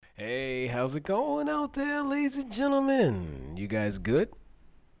Hey, how's it going out there, ladies and gentlemen? You guys good?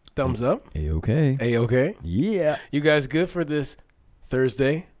 Thumbs up. A-okay. A-okay. Yeah. You guys good for this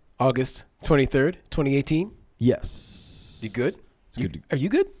Thursday, August 23rd, 2018? Yes. You good? It's good. Are you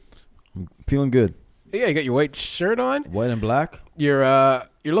good? I'm feeling good. Yeah, you got your white shirt on. White and black. You're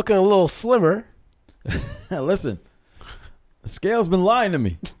looking a little slimmer. Listen, the scale's been lying to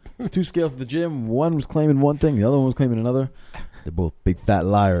me. There's two scales at the gym. One was claiming one thing. The other one was claiming another. They're both big fat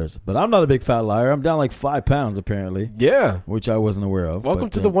liars. But I'm not a big fat liar. I'm down like 5 pounds apparently. Yeah. Which I wasn't aware of.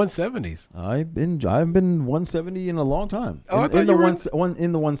 Welcome to the 170s. I've been 170 in a long time. Oh, I thought in the you were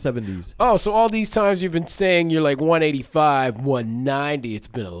in the 170s. Oh, so all these times you've been saying you're like 185, 190. It's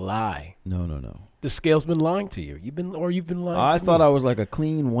been a lie. No. The scale's been lying to you. You've been lying I to thought me. I was like a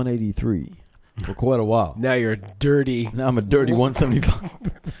clean 183 for quite a while. Now you're dirty. Now I'm a dirty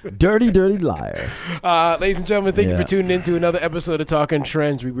 175. dirty liar. Ladies and gentlemen, thank you for Yeah. tuning in to another episode of Talking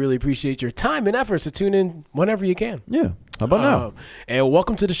Trends. We really appreciate your time and efforts to tune in whenever you can. Yeah. How about now? And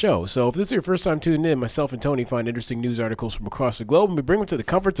welcome to the show. So if this is your first time tuning in, myself and Tony find interesting news articles from across the globe and we bring them to the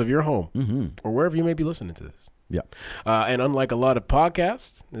comforts of your home or wherever you may be listening to this. Yeah. And unlike a lot of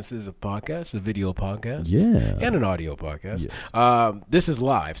podcasts, this is a podcast, a video podcast, Yeah. and an audio podcast. Yes. This is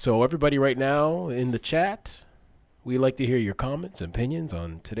live. So everybody right now in the chat, we like to hear your comments and opinions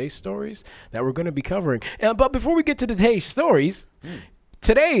on today's stories that we're going to be covering. But before we get to today's stories,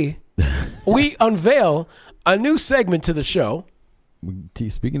 today we unveil a new segment to the show.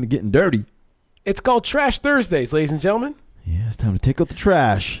 Speaking of getting dirty. It's called Trash Thursdays, ladies and gentlemen. Yeah, it's time to take out the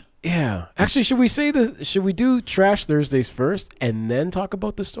trash. Yeah. Actually, should we do Trash Thursdays first and then talk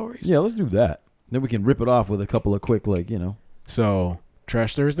about the stories? Yeah, let's do that. Then we can rip it off with a couple of quick, So,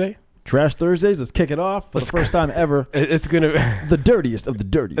 Trash Thursday? Trash Thursdays. Let's kick it off for the first time ever. It's going to The dirtiest of the it's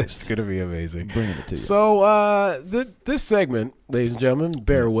dirtiest. going to be amazing. Bringing it to you. So, this segment, ladies and gentlemen,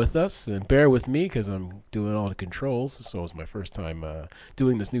 bear with us and bear with me because I'm doing all the controls. So, it's my first time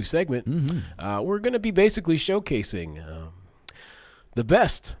doing this new segment. We're going to be basically showcasing the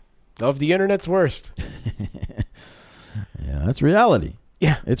best of the internet's worst. Yeah, that's reality.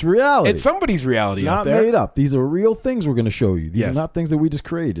 Yeah. It's reality. It's somebody's reality It's out not there. made up. These are real things we're going to show you. These Yes. are not things that we just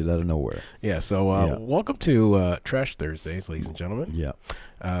created out of nowhere. Yeah, so Yeah. welcome to Trash Thursdays, ladies and gentlemen. Yeah.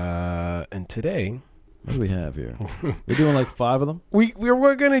 And today, What do we have here? We're doing like 5 of them?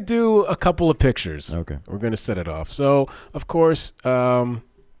 we're going to do a couple of pictures. Okay. We're going to set it off. So, of course, I wonder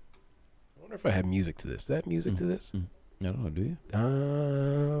if I have music to this. Is that music to this? I don't know, do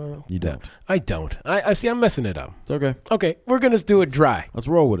you? You don't. I don't. I see I'm messing it up. It's okay. Okay, we're going to do it dry. Let's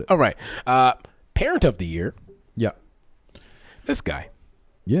roll with it. All right. Parent of the Year, Yeah. this guy.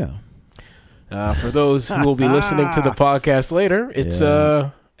 Yeah. For those who will be listening to the podcast later, it's Yeah.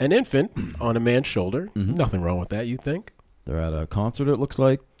 an infant on a man's shoulder. Nothing wrong with that, you think? They're at a concert, it looks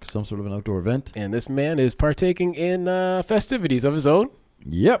like. Some sort of an outdoor event. And this man is partaking in festivities of his own,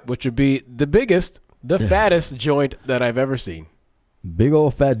 Yep. which would be the biggest, the fattest joint that I've ever seen. Big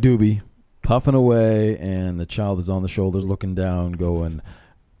old fat doobie puffing away, and the child is on the shoulders looking down going,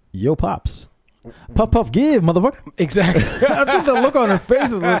 yo, Pops. Puff, puff, give, motherfucker. Exactly. That's what the look on her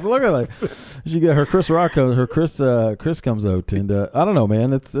face is looking like. She got her Chris Rock, Chris comes out, and I don't know, man.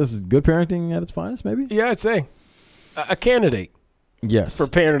 This is good parenting at its finest, maybe? Yeah, I'd say a candidate Yes. for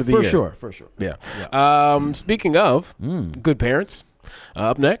Parent of the Year. For sure. Yeah. Speaking of good parents,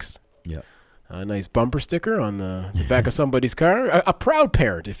 up next, Yeah. a nice bumper sticker on the back of somebody's car. A proud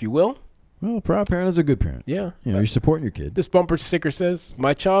parent, if you will. Well, a proud parent is a good parent. Yeah. You know, you're supporting your kid. This bumper sticker says,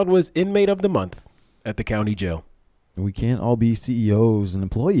 "My child was inmate of the month at the county jail." We can't all be CEOs and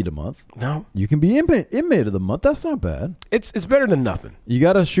employee of the month. No, You can be inmate of the month. That's not bad. it's better than nothing. You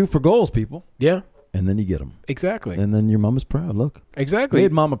got to shoot for goals, people, Yeah, and then you get them. exactly. And then your mama's proud. Look. Exactly.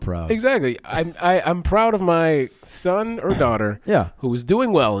 Made mama proud. Exactly. I'm proud of my son or daughter Yeah. who is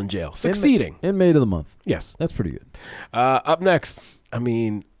doing well in jail, succeeding. Inmate of the month. Yes. That's pretty good. Up next, I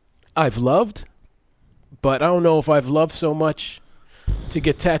mean, I've loved, but I don't know if I've loved so much to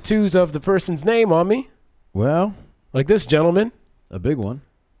get tattoos of the person's name on me, Well, like this gentleman, a big one.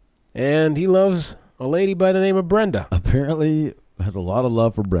 and he loves a lady by the name of Brenda, Apparently has a lot of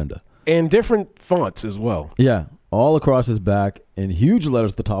love for Brenda. and different fonts as well. Yeah. All across his back in huge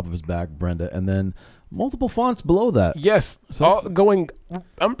letters at the top of his back, Brenda, and then multiple fonts below that. Yes, So- all going.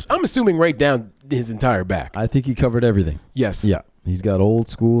 I'm assuming right down his entire back. I think he covered everything. Yes. Yeah. He's got old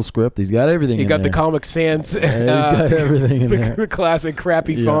school script. He's got everything He in got there. the Comic Sans. Yeah, he's got everything in the, there. the classic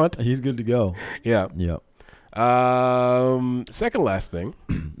crappy Yeah, font. He's good to go. Yeah. Yeah. Second last thing.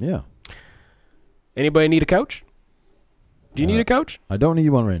 Yeah. Anybody need a couch? Do you need a couch? I don't need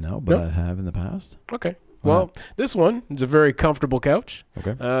one right now, but No? I have in the past. Okay. Well, this one is a very comfortable couch.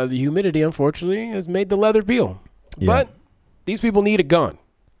 Okay. The humidity, unfortunately, has made the leather peel. Yeah. But these people need it gone.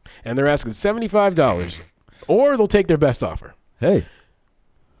 And they're asking $75, or they'll take their best offer. Hey,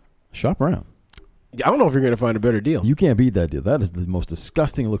 shop around. I don't know if you're going to find a better deal. You can't beat that deal. That is the most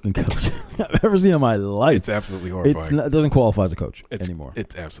disgusting looking couch I've ever seen in my life. It's absolutely horrifying. It doesn't qualify as a coach anymore.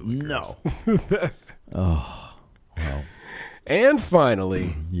 It's absolutely No. gross. Oh, well. And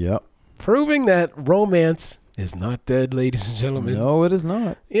finally, Yep. proving that romance is not dead, ladies and gentlemen. No, it is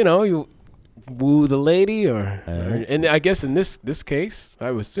not. You know, you woo the lady, or Uh-huh. and I guess in this case,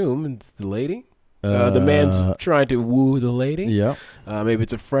 I would assume it's the lady. The man's trying to woo the lady. Yeah. Maybe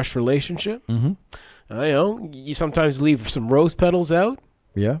it's a fresh relationship. Mm-hmm. You know, you sometimes leave some rose petals out.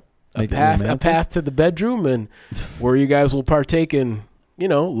 Yeah. A Make it path romantic. to the bedroom, and where you guys will partake in, you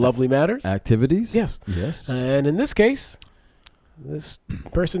know, lovely matters. Activities. Yes. Yes. And in this case, this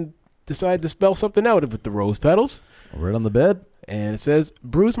person decided to spell something out with the rose petals, Right on the bed. and it says,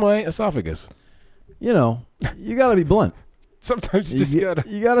 "Bruise my esophagus." You know, you got to be blunt. Sometimes you just gotta.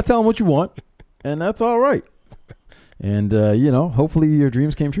 You got to tell them what you want, and that's all right. And, you know, hopefully your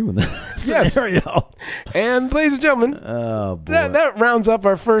dreams came true in that Yes. scenario. And ladies and gentlemen, Oh, boy. that rounds up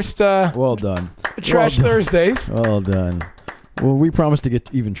our first Well done. Trash Well done. Thursdays, Well done. Well, we promised to get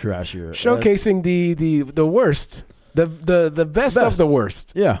even trashier. showcasing the worst, the best of Best. the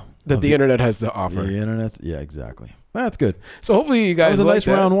worst Yeah. that Of the internet has to offer. The internet. Yeah, exactly. That's good. So hopefully you That guys was a like nice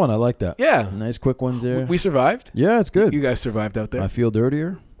that. round one. I like that. Yeah, Nice quick ones there. we survived. Yeah, it's good. You guys survived out there. I feel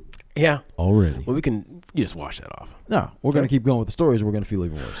dirtier Yeah. already. Well, you just wash that off. No, we're going to keep going with the stories. We're going to feel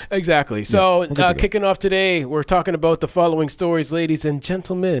even worse. Exactly. So, we'll get to go. kicking off today, we're talking about the following stories, ladies and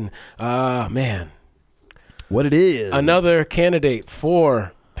gentlemen. Man, What it is. another candidate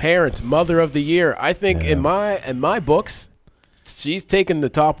for Parent Mother of the Year. I think Yeah. in my books, she's taking the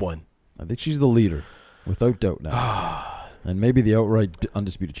top one. I think she's the leader, without doubt now. And maybe the outright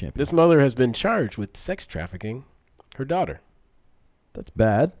undisputed champion. This mother has been charged with sex trafficking her daughter. That's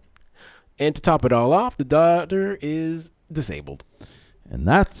bad. And to top it all off, the daughter is disabled. And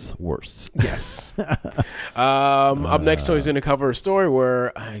that's worse. Yes. Up next, Tony's going to cover a story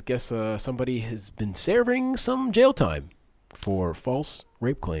where I guess somebody has been serving some jail time for false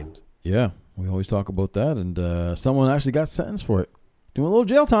rape claims. Yeah, we always talk about that. And someone actually got sentenced for it. Doing a little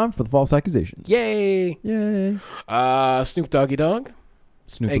jail time for the false accusations. Yay! Yay. Snoop Doggy Dogg,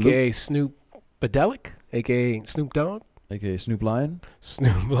 Snoop a.k.a. Snoop Badelic, a.k.a. Snoop Dogg, a.k.a. Snoop Lion.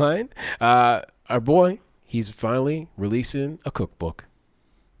 Snoop Lion. Our boy, he's finally releasing a cookbook.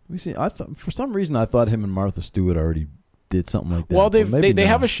 We see. I thought for some reason I thought him and Martha Stewart already did something like that. Well, but maybe they not.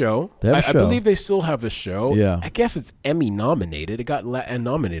 have a show. They have a I show. believe they still have a show. Yeah. I guess it's Emmy nominated. It got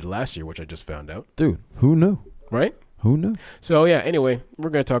nominated last year, which I just found out. Dude, who knew? Right? Who knew? So, yeah, anyway, we're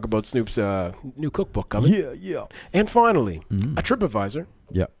going to talk about Snoop's new cookbook coming. Yeah. And finally, Mhm. a TripAdvisor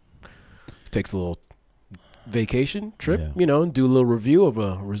Yeah. takes a little vacation trip, Yeah. you know, and do a little review of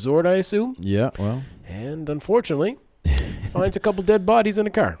a resort, I assume. Yeah. Well. And unfortunately, finds a couple dead bodies in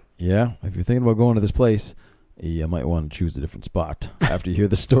a car. Yeah. If you're thinking about going to this place, you might want to choose a different spot after you hear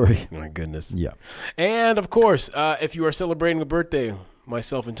the story. My goodness. Yeah. And, of course, if you are celebrating a birthday,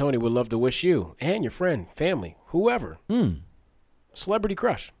 myself and Tony would love to wish you and your friend, family, whoever, celebrity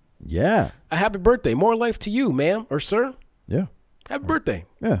crush, Yeah. a happy birthday. More life to you, ma'am or sir. Yeah. Happy birthday.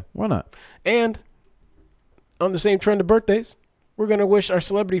 Yeah. Why not? And on the same trend of birthdays, we're going to wish our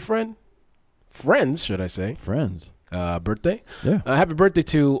celebrity friends, should I say, Friends. birthday. Yeah. Happy birthday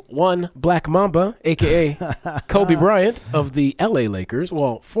to one Black Mamba, a.k.a. Kobe Bryant of the L.A. Lakers.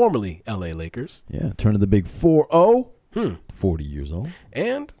 Well, formerly L.A. Lakers. Yeah. Turning the big 4-0. 40 years old.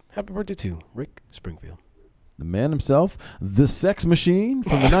 And happy birthday to Rick Springfield. The man himself, the sex machine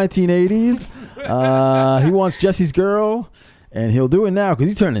from the 1980s. He wants Jesse's girl, and he'll do it now because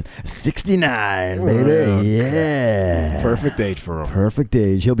he's turning 69, baby. Yeah. Perfect age for him. Perfect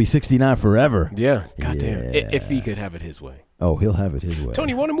age. He'll be 69 forever. Yeah. Goddamn. Yeah. If he could have it his way. Oh, he'll have it his way.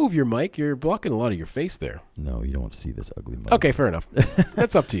 Tony, you want to move your mic? You're blocking a lot of your face there. No, you don't want to see this ugly mug. Okay, fair enough.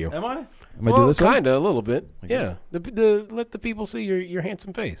 That's up to you. Am I? Am I Well, doing this one? kind of, a little bit. guess. Yeah. Let the people see your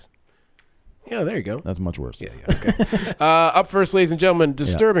handsome face. Yeah, there you go. That's much worse. Yeah, okay. Up first, ladies and gentlemen,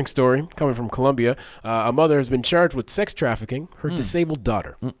 disturbing story coming from Colombia. A mother has been charged with sex trafficking her disabled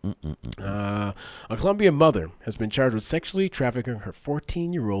daughter. A Colombian mother has been charged with sexually trafficking her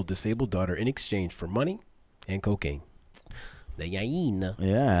 14-year-old disabled daughter in exchange for money and cocaine. The Yain.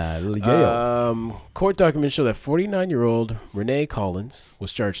 Yeah, little Gail. Court documents show that 49-year-old Renee Collins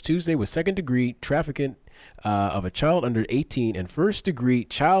was charged Tuesday with second-degree trafficking of a child under 18 and first-degree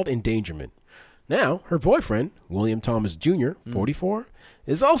child endangerment. Now, her boyfriend, William Thomas Jr., 44,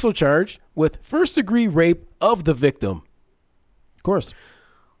 is also charged with first-degree rape of the victim. Of course.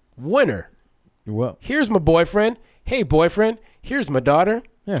 Winner. Well, Here's my boyfriend. Hey, boyfriend. Here's my daughter.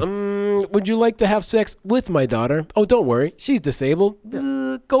 Yeah. Would you like to have sex with my daughter? Oh, don't worry. She's disabled.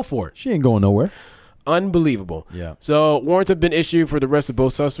 Go for it. she ain't going nowhere. Unbelievable. Yeah. So warrants have been issued for the rest of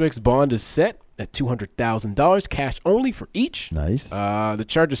both suspects. Bond is set at $200,000, cash only for each. Nice. The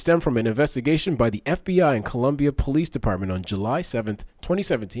charges stem from an investigation by the FBI and Columbia Police Department on July 7th,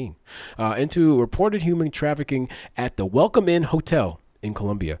 2017, into reported human trafficking at the Welcome Inn Hotel in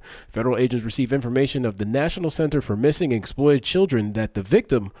Columbia. Federal agents received information of the National Center for Missing and Exploited Children that the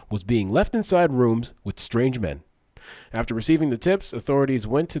victim was being left inside rooms with strange men. After receiving the tips, authorities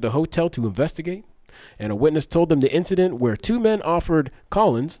went to the hotel to investigate, and a witness told them the incident where two men offered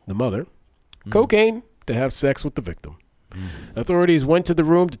Collins, the mother, cocaine to have sex with the victim. Authorities went to the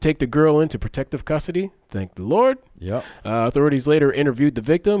room to take the girl into protective custody. Thank the Lord. Yep. Authorities later interviewed the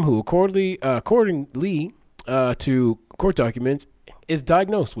victim, who accordingly to court documents, is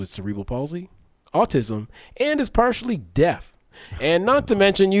diagnosed with cerebral palsy, autism, and is partially deaf. And not to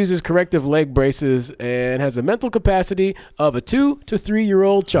mention uses corrective leg braces and has a mental capacity of a 2 to 3 year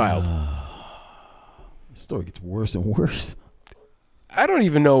old child. The story gets worse and worse. I don't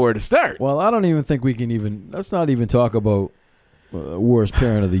even know where to start. Well, I don't even think we can even. Let's not even talk about worst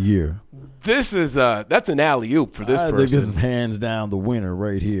parent of the year. This is that's an alley-oop for this I person. think this is hands down the winner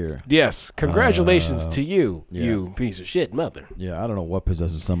right here. Yes, congratulations to you, yeah. you piece of shit mother Yeah, I don't know what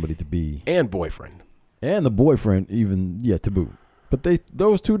possesses somebody to be, and boyfriend. and the boyfriend even to boot. But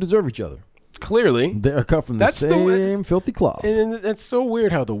those two deserve each other. Clearly, They are cut from the That's the same filthy cloth. and it's so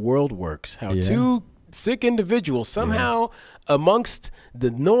weird how the world works. How Yeah. two sick individuals somehow, amongst the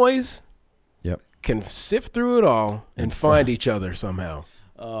noise, Yep. can sift through it all and find each other somehow.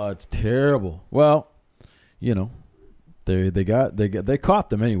 Oh, it's terrible. Well, they caught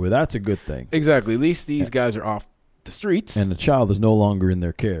them anyway. That's a good thing. Exactly. At least these guys are off the streets. And the child is no longer in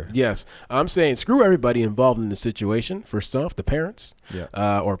their care. Yes, I'm saying screw everybody involved in the situation. First off, the parents,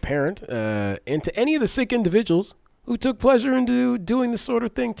 or parent, and to any of the sick individuals who took pleasure into doing this sort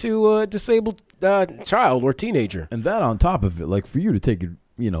of thing to a disabled child or teenager. And that on top of it, like for you to take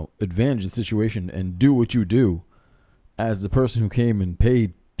advantage of the situation and do what you do, as the person who came and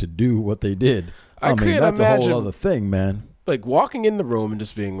paid to do what they did. I mean, can't that's a imagine- whole other thing, man. Like walking in the room and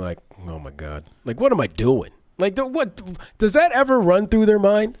just being like, "Oh my god! Like, what am I doing? Like, what does that ever run through their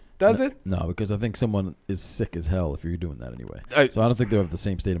mind? Does it? No, because I think someone is sick as hell if you're doing that anyway. I- So I don't think they have the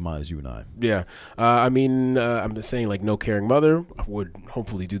same state of mind as you and I. Yeah. I mean, I'm just saying, like, no caring mother would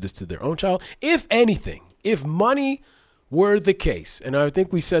hopefully do this to their own child. If anything, if money were the case, and I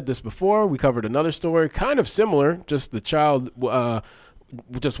think we said this before, we covered another story kind of similar, just the child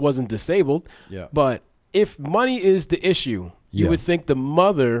just wasn't disabled. Yeah. But if money is the issue, you Yeah. would think the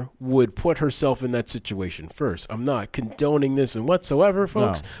mother would put herself in that situation first. I'm not condoning this and whatsoever,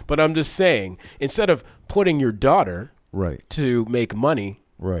 folks, No. but I'm just saying, instead of putting your daughter Right. to make money,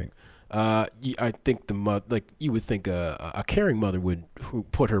 Right. I think you would think a caring mother would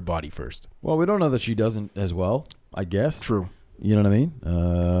put her body first. Well, we don't know that she doesn't as well, I guess. True. You know what I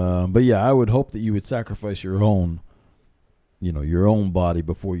mean? But yeah, I would hope that you would sacrifice your own body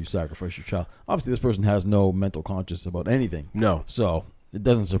before you sacrifice your child. Obviously, this person has no mental conscience about anything. No. So it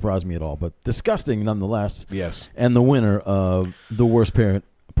doesn't surprise me at all. But disgusting nonetheless. Yes. And the winner of the worst parent,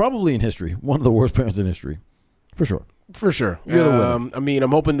 probably in history, one of the worst parents in history, for sure. For sure. You're the winner. I mean,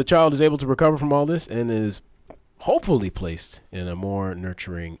 I'm hoping the child is able to recover from all this and is hopefully placed in a more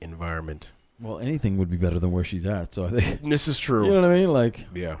nurturing environment. Well, anything would be better than where she's at. So I think, This is true. you know what I mean? Like,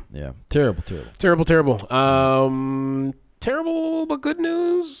 Yeah. yeah, terrible. Terrible. Terrible, but good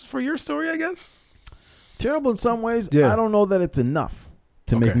news for your story, I guess. Terrible in some ways. Yeah. I don't know that it's enough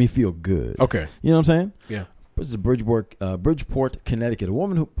to make Okay. me feel good. Okay. You know what I'm saying? Yeah. This is Bridgeport, Connecticut. A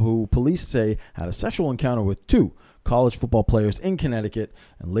woman who police say had a sexual encounter with two college football players in Connecticut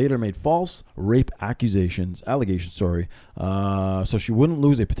and later made false rape allegations, so she wouldn't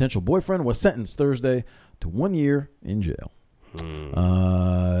lose a potential boyfriend, was sentenced Thursday to 1 year in jail.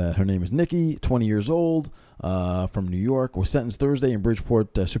 Her name is Nikki, 20 years old, from New York, was sentenced Thursday in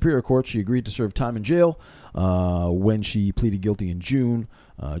Bridgeport Superior Court. She agreed to serve time in jail when she pleaded guilty in June,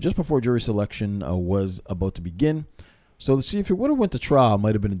 just before jury selection was about to begin. So see, if it would have went to trial, it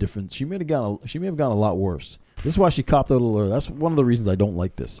might have been a different. She may have gone a lot worse. This is why she copped out a little early. That's one of the reasons I don't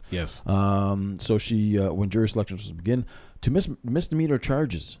like this. Yes. So she, when jury selection was to begin, to misdemeanor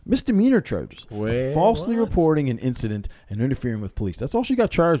charges, Wait, falsely what? reporting an incident and interfering with police. That's all she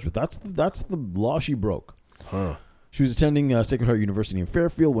got charged with. That's the law she broke. Huh. She was attending Sacred Heart University in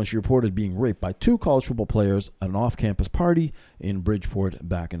Fairfield when she reported being raped by 2 college football players at an off-campus party in Bridgeport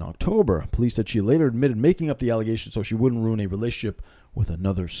back in October. Police said she later admitted making up the allegation so she wouldn't ruin a relationship with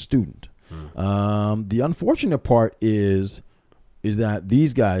another student. The unfortunate part is that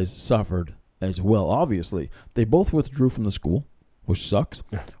these guys suffered as well, obviously. They both withdrew from the school, which sucks.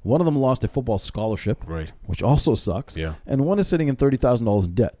 Yeah. One of them lost a football scholarship, Right. which also sucks. Yeah. And one is sitting in $30,000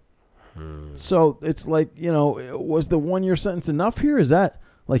 in debt. So it's like, was the 1-year sentence enough here? Is that,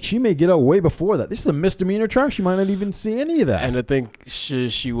 like, she may get out way before that. This is a misdemeanor charge. She might not even see any of that. And I think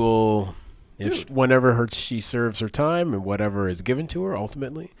she will, whenever she serves her time and whatever is given to her,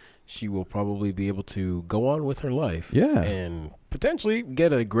 ultimately, she will probably be able to go on with her life. Yeah. And potentially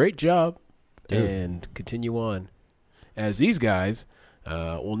get a great job Dude. and continue on. As these guys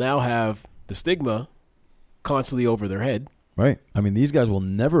will now have the stigma constantly over their head. Right. I mean, these guys will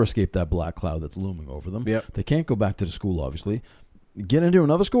never escape that black cloud that's looming over them. Yep. They can't go back to the school, obviously. Get into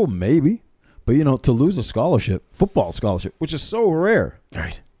another school, maybe. But, to lose a scholarship, football scholarship, which is so rare.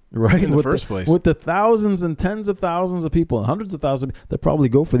 Right. Right. In the first place. With the thousands and tens of thousands of people and hundreds of thousands that probably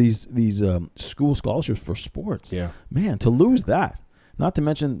go for these school scholarships for sports. Yeah. Man, to lose that. Not to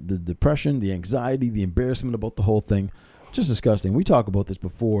mention the depression, the anxiety, the embarrassment about the whole thing. Just disgusting. We talked about this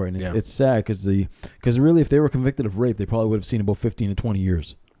before, and it's sad because really, if they were convicted of rape, they probably would have seen about 15 to 20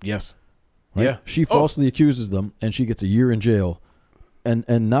 years. Yes. Right? Yeah. She falsely accuses them, and she gets a year in jail,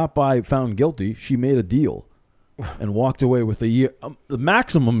 and not by found guilty. She made a deal, and walked away with a year, the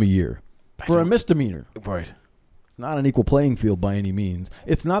maximum a year, for a misdemeanor. Right. It's not an equal playing field by any means.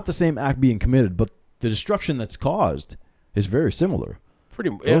 It's not the same act being committed, but the destruction that's caused is very similar.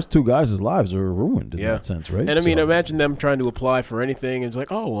 Those 2 guys' lives are ruined in that sense, right? And I mean, imagine them trying to apply for anything. And it's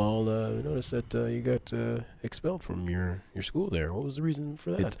like, oh, well, notice that you got expelled from your school there. What was the reason for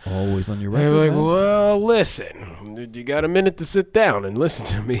that? It's always on your record. They're like, man. well, listen, you got a minute to sit down and listen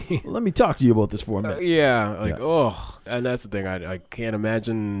to me. Let me talk to you about this for a minute. And that's the thing. I can't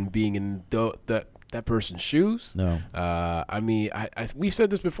imagine being in that person's shoes. No. I mean, we've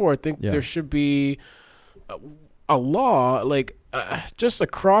said this before. I think there should be a law, like, just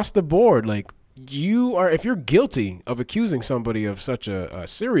across the board, like, if you're guilty of accusing somebody of such a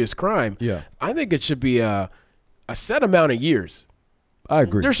serious crime, I think it should be a set amount of years. I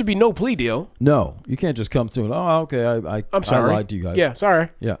agree. There should be no plea deal. No, you can't just come to it. Oh, okay, I'm sorry. I lied to you guys. Yeah, sorry.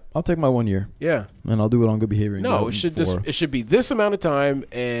 Yeah, I'll take my 1 year. Yeah, and I'll do it on good behavior. No, it should be this amount of time,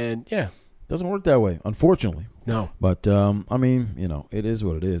 and doesn't work that way, unfortunately. No, but I mean, it is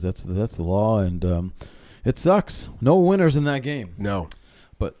what it is. That's the law, and it sucks. No winners in that game. No.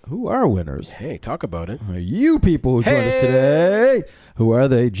 But who are winners? Hey, talk about it. Are you people who joined us today. Who are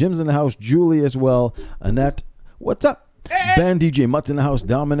they? Jim's in the house. Julie as well. Annette. What's up? Ben, DJ Mutt's in the house.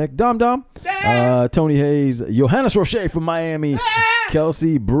 Dominic. Dom. Tony Hayes. Johannes Roche from Miami.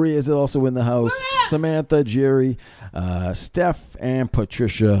 Kelsey. Bree is also in the house. Samantha. Jerry. Steph. And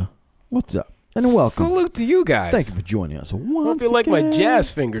Patricia. What's up? And welcome. Salute to you guys. Thank you for joining us. Hope you like my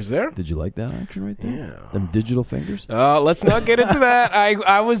jazz fingers there. Did you like that action right there? Yeah. Them digital fingers? Let's not get into that.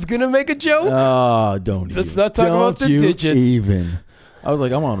 I was going to make a joke. Oh, don't Let's not talk about the digits. Even. I was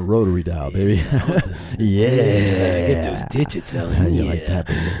like, I'm on rotary dial, baby. Get those digits out. How do you like that,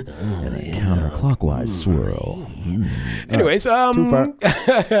 baby? And a counterclockwise swirl. Anyways, Too far.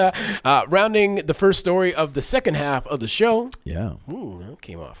 rounding the first story of the second half of the show. Yeah. Ooh, that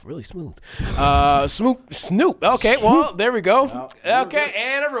came off really smooth. Snoop. Okay, well, there we go. Okay,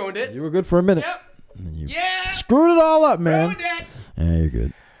 and I ruined it. You were good for a minute. Yep. And then you screwed it all up, man. Ruined it. Yeah, you're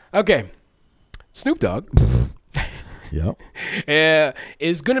good. Okay. Snoop Dogg. Yep.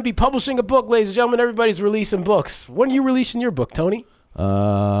 Is going to be publishing a book, ladies and gentlemen. Everybody's releasing books. When are you releasing your book, Tony?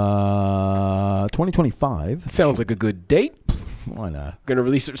 2025. Sounds like a good date. Why not? Going to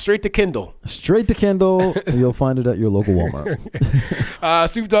release it straight to Kindle. Straight to Kindle. You'll find it at your local Walmart.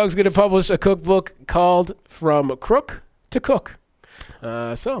 Snoop Dogg's going to publish a cookbook called From Crook to Cook.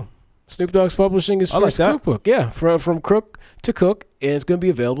 So Snoop Dogg's publishing his first cookbook. Yeah, from Crook to Cook, and it's going to be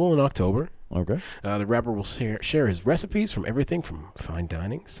available in October. Okay. The rapper will share his recipes from everything from fine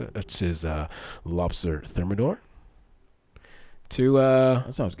dining, such as lobster thermidor, to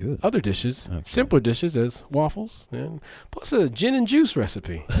that sounds good. Other dishes, simpler dishes as waffles, and plus a gin and juice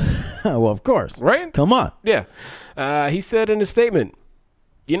recipe. Well, of course. Right? Come on. Yeah. He said in a statement,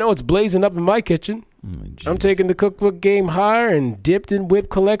 it's blazing up in my kitchen. I'm taking the cookbook game higher and dipped in whipped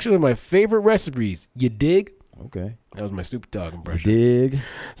collection of my favorite recipes. You dig? Okay. That was my Snoop Dogg impression. You dig?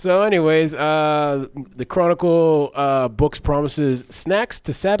 So anyways, the Chronicle books promises snacks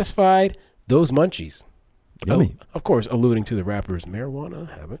to satisfy those munchies. Yummy. Of course, alluding to the rapper's marijuana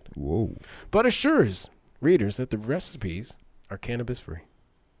habit. Whoa. But assures readers that the recipes are cannabis free.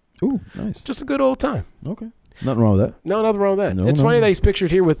 Ooh, nice. Just a good old time. Okay. Nothing wrong with that. No, nothing wrong with that. No, It's no. funny that he's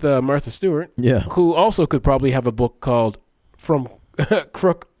pictured here with Martha Stewart, Yeah. who also could probably have a book called From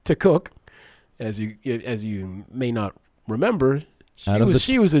Crook to Cook. As you may not remember,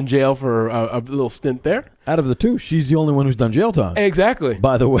 she was in jail for a little stint there. Out of the two, she's the only one who's done jail time. Exactly.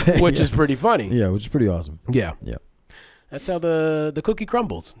 By the way. Which is pretty funny. Yeah, which is pretty awesome. Yeah. Yeah. That's how the cookie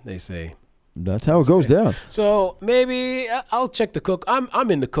crumbles, they say. That's how it goes down. So maybe I'll check the cook. I'm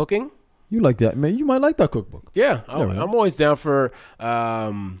into cooking. You like that, man? You might like that cookbook. Yeah, right. I'm always down for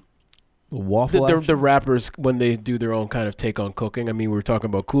The waffle. the rappers when they do their own kind of take on cooking. I mean, we were talking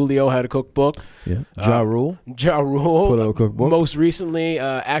about Coolio had a cookbook. Yeah. Ja Rule. Ja Rule Put out a cookbook. Most recently,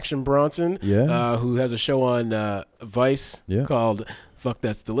 Action Bronson. Yeah. Who has a show on Vice called "Fuck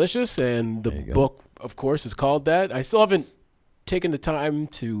That's Delicious," and the book, of course, is called that. I still haven't taken the time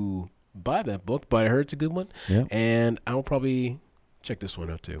to buy that book, but I heard it's a good one. Yeah. And I'll probably check this one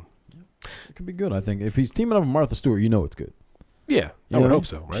out too. It could be good, I think. If he's teaming up with Martha Stewart, you know it's good. Yeah, You I would know? hope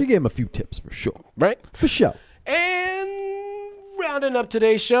so, right? She gave him a few tips for sure. Right? For sure. And rounding up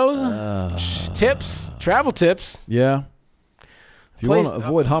today's show, travel tips. Yeah. If you Place- want to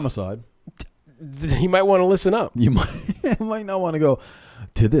avoid homicide, You might want to listen up. you might not want to go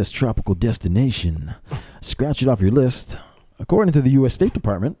to this tropical destination. Scratch it off your list. According to the U.S. State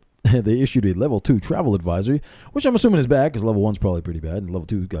Department, they issued a level 2 travel advisory, which I'm assuming is bad because level 1's probably pretty bad, and level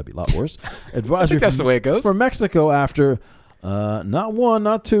 2's got to be a lot worse. Advisory I think that's the way it goes. for Mexico after not 1,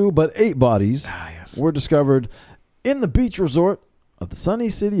 not 2, but 8 bodies were discovered in the beach resort of the sunny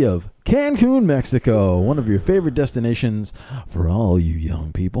city of Cancun, Mexico, one of your favorite destinations for all you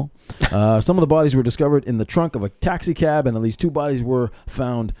young people. Some of the bodies were discovered in the trunk of a taxi cab, and at least 2 bodies were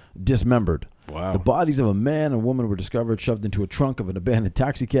found dismembered. Wow. The bodies of a man and woman were discovered shoved into a trunk of an abandoned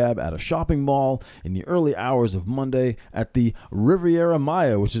taxi cab at a shopping mall in the early hours of Monday at the Riviera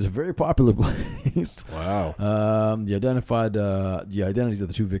Maya, which is a very popular place. Wow. The identities of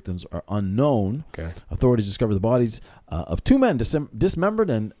the 2 victims are unknown. Okay. Authorities discovered the bodies of 2 men dismembered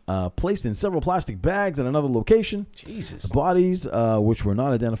and placed in several plastic bags at another location. Jesus. The bodies, which were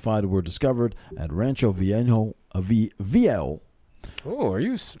not identified, were discovered at Rancho Viejo. Oh, are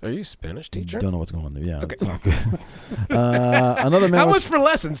you Spanish teacher? Don't know what's going on there. Yeah, Okay. it's not good. Another man. How was- much for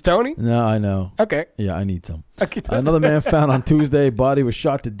lessons, Tony? No, I know. Okay. Yeah, I need some. Okay. Another man found on Tuesday. Body was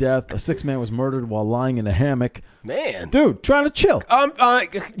shot to death. A 6th man was murdered while lying in a hammock. Man. Dude, trying to chill.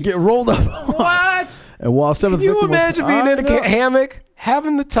 Get rolled up. What? And while 7th Can you victim imagine being in a hammock,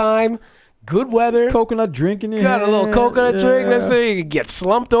 having the time, good weather, coconut drink in your got a little hand. coconut drink, Yeah. next thing you get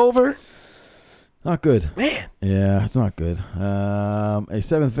slumped over? Not good. Man. Yeah, it's not good. A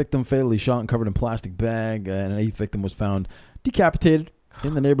 7th victim fatally shot and covered in plastic bag, and an 8th victim was found decapitated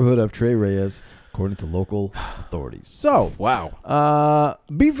in the neighborhood of Tres Reyes, according to local authorities. So, Wow.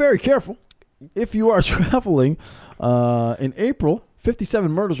 be very careful if you are traveling. In April,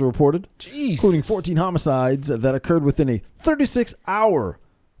 57 murders were reported, Jesus. including 14 homicides that occurred within a 36-hour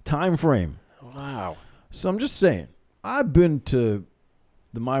time frame. Wow. So I'm just saying, I've been to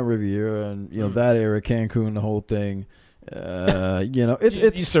the My Riviera and that area, Cancun, the whole thing.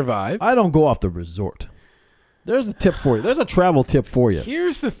 You survive. I don't go off the resort. There's a tip for you. There's a travel tip for you.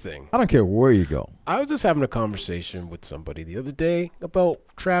 Here's the thing. I don't care where you go. I was just having a conversation with somebody the other day about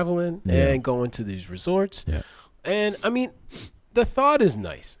traveling and going to these resorts. Yeah. And I mean, the thought is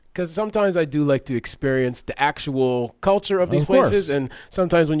nice because sometimes I do like to experience the actual culture of these places. And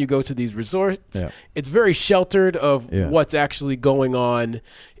sometimes when you go to these resorts, it's very sheltered of what's actually going on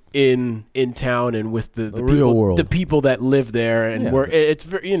in town and with the real people, world. the people that live there, and where it's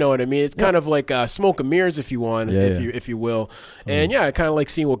very, you know what I mean. It's kind of like smoke and mirrors, if you want, if you will. And I kind of like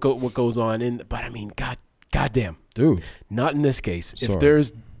seeing what goes on. But I mean, goddamn, dude, not in this case. Sorry. If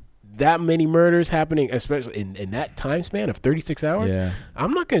there's that many murders happening, especially in that time span of 36 hours,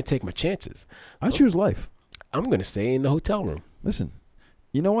 I'm not going to take my chances. I choose life. I'm going to stay in the hotel room. Listen,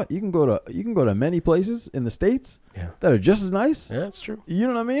 you know what? You can go to many places in the States that are just as nice. Yeah, that's true. You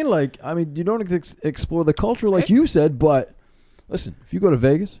know what I mean? Like, you don't explore the culture like you said, but listen, if you go to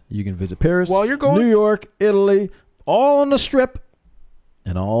Vegas, you can visit Paris, While you're going, New York, Italy, all on the Strip,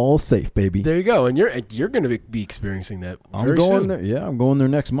 and all safe, baby. There you go, and you're going to be experiencing that I'm very going soon. there. Yeah, I'm going there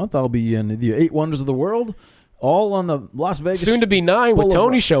next month. I'll be in the 8 Wonders of the World, all on the Las Vegas. Soon to be 9 with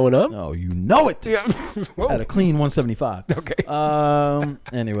Tony showing up. Oh, you know it. Yeah. At a clean 175. Okay.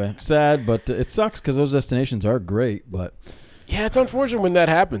 Anyway, sad, but it sucks because those destinations are great. But yeah, it's unfortunate when that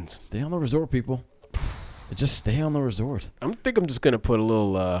happens. stay on the resort, people. Just stay on the resort. I'm just going to put a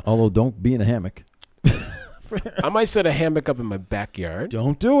little. Although, don't be in a hammock. I might set a hammock up in my backyard.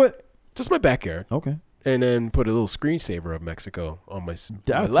 Don't do it. Just my backyard. Okay. and then put a little screensaver of Mexico on my See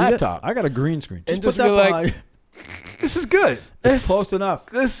laptop. that? I got a green screen. And Just just put that be like, behind. This is good. It's close enough.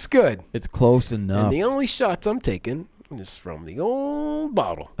 This is good. It's close enough. And the only shots I'm taking is from the old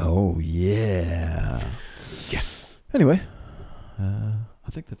bottle. Oh, yeah. Yes. Anyway, I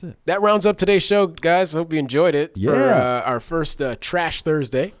think that's it. That rounds up today's show, guys. I hope you enjoyed it for Yeah. our first Trash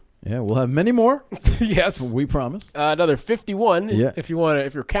Thursday. Yeah, we'll have many more. Yes. We promise. Another 51 Yeah. if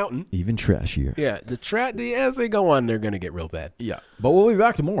you're counting. Even trashier. Yeah, as they go on, they're going to get real bad. Yeah. But we'll be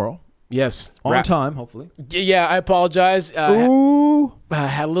back tomorrow. Yes. On time, hopefully. Yeah, I apologize. Ooh. I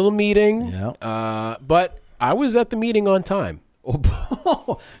had a little meeting. Yeah. But I was at the meeting on time.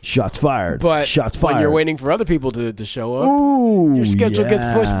 Shots fired. But Shots fired. when you're waiting for other people to show up, Ooh, your schedule gets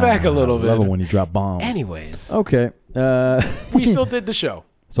pushed back a little bit. Love it when you drop bombs. Anyways, Okay. we still did the show.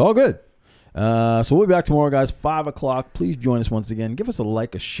 It's all good. So we'll be back tomorrow, guys, 5 o'clock. Please join us once again. Give us a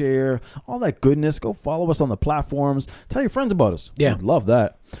like, a share, all that goodness. Go follow us on the platforms. Tell your friends about us. Yeah. We'd love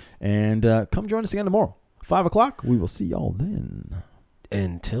that. And come join us again tomorrow, 5 o'clock. We will see y'all then.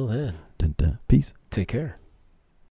 Until then, Peace. take care.